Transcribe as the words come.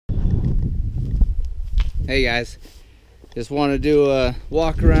Hey guys, just want to do a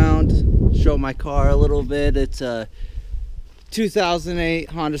walk around, show my car a little bit. It's a 2008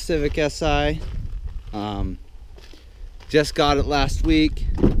 Honda Civic Si. Just got it last week.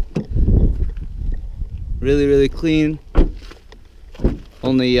 Really clean.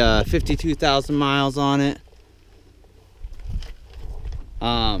 Only 52,000 miles on it.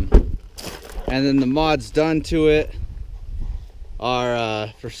 And then the mods done to it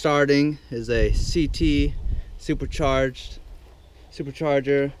are, for starting, is a CT supercharger.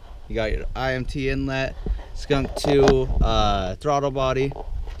 You got your IMT inlet, skunk 2 throttle body,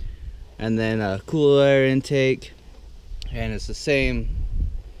 and then a cool air intake, and it's the same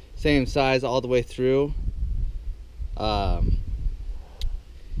size all the way through. And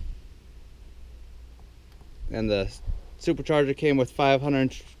the supercharger came with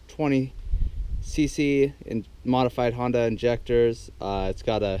 520 cc in modified Honda injectors. It's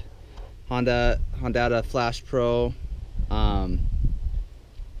got a Honda Flash Pro, and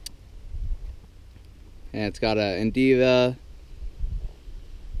it's got a Indiva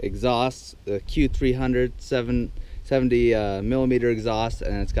exhaust, the Q300 70 millimeter exhaust,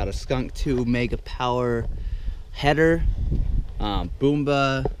 and it's got a skunk 2 mega power header,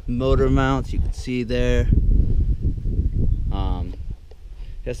 Boomba motor mounts, you can see there.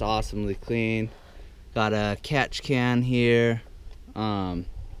 Just awesomely clean. Got a catch can here.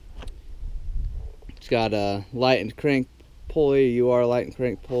 It's got a light and crank pulley, UR light and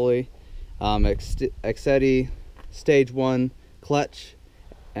crank pulley, Exedi stage 1 clutch,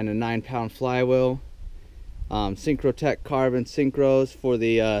 and a 9-pound flywheel. Synchrotech carbon synchros for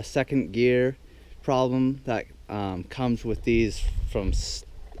the second gear problem that comes with these from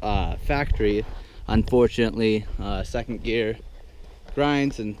factory. Unfortunately, second gear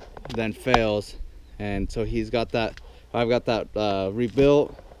grinds and then fails, and so he's got that. I've got that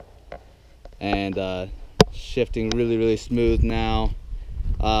rebuilt, and shifting really smooth now.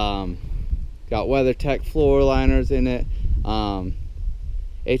 Got WeatherTech floor liners in it,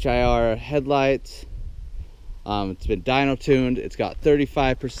 HIR headlights. It's been dyno tuned. It's got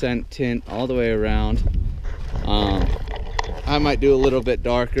 35% tint all the way around. I might do a little bit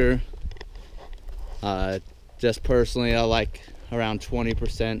darker. Just personally, I like around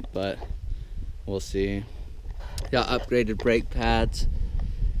 20%, but we'll see. Got upgraded brake pads.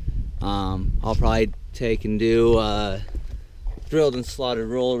 I'll probably take and do drilled and slotted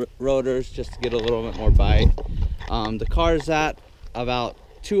rotors just to get a little bit more bite. The car's at about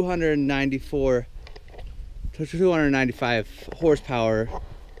 295 horsepower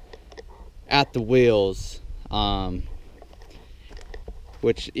at the wheels,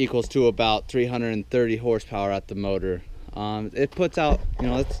 which equals to about 330 horsepower at the motor. It puts out,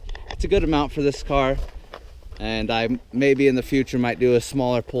 it's a good amount for this car, and I maybe in the future might do a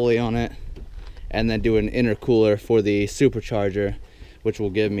smaller pulley on it and then do an intercooler for the supercharger, which will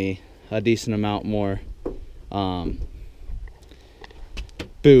give me a decent amount more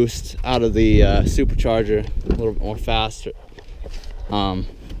boost out of the supercharger, a little bit more faster.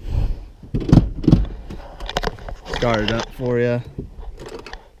 Start it up for you.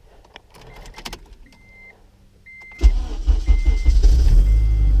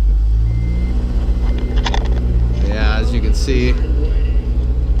 Yeah, as you can see,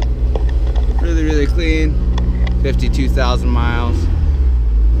 really clean. 52,000 miles.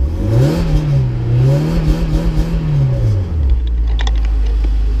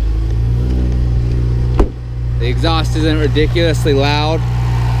 The exhaust isn't ridiculously loud,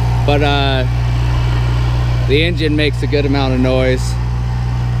 but the engine makes a good amount of noise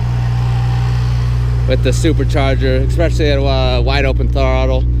with the supercharger, especially at a wide open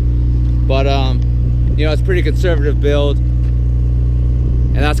throttle. But it's pretty conservative build,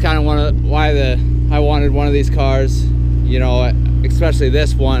 and that's kind of why I wanted one of these cars. Especially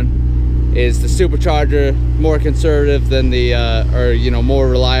this one, is the supercharger more conservative than the more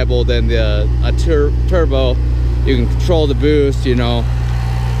reliable than the turbo. You can control the boost,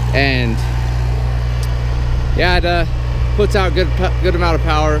 and yeah, it puts out good amount of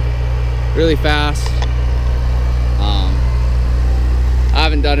power really fast. I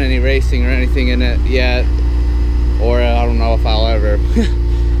haven't done any racing or anything in it yet, or I don't know if I'll ever.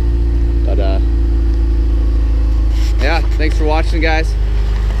 But yeah, thanks for watching, guys.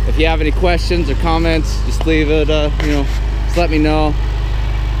 If you have any questions or comments, just leave it, just let me know.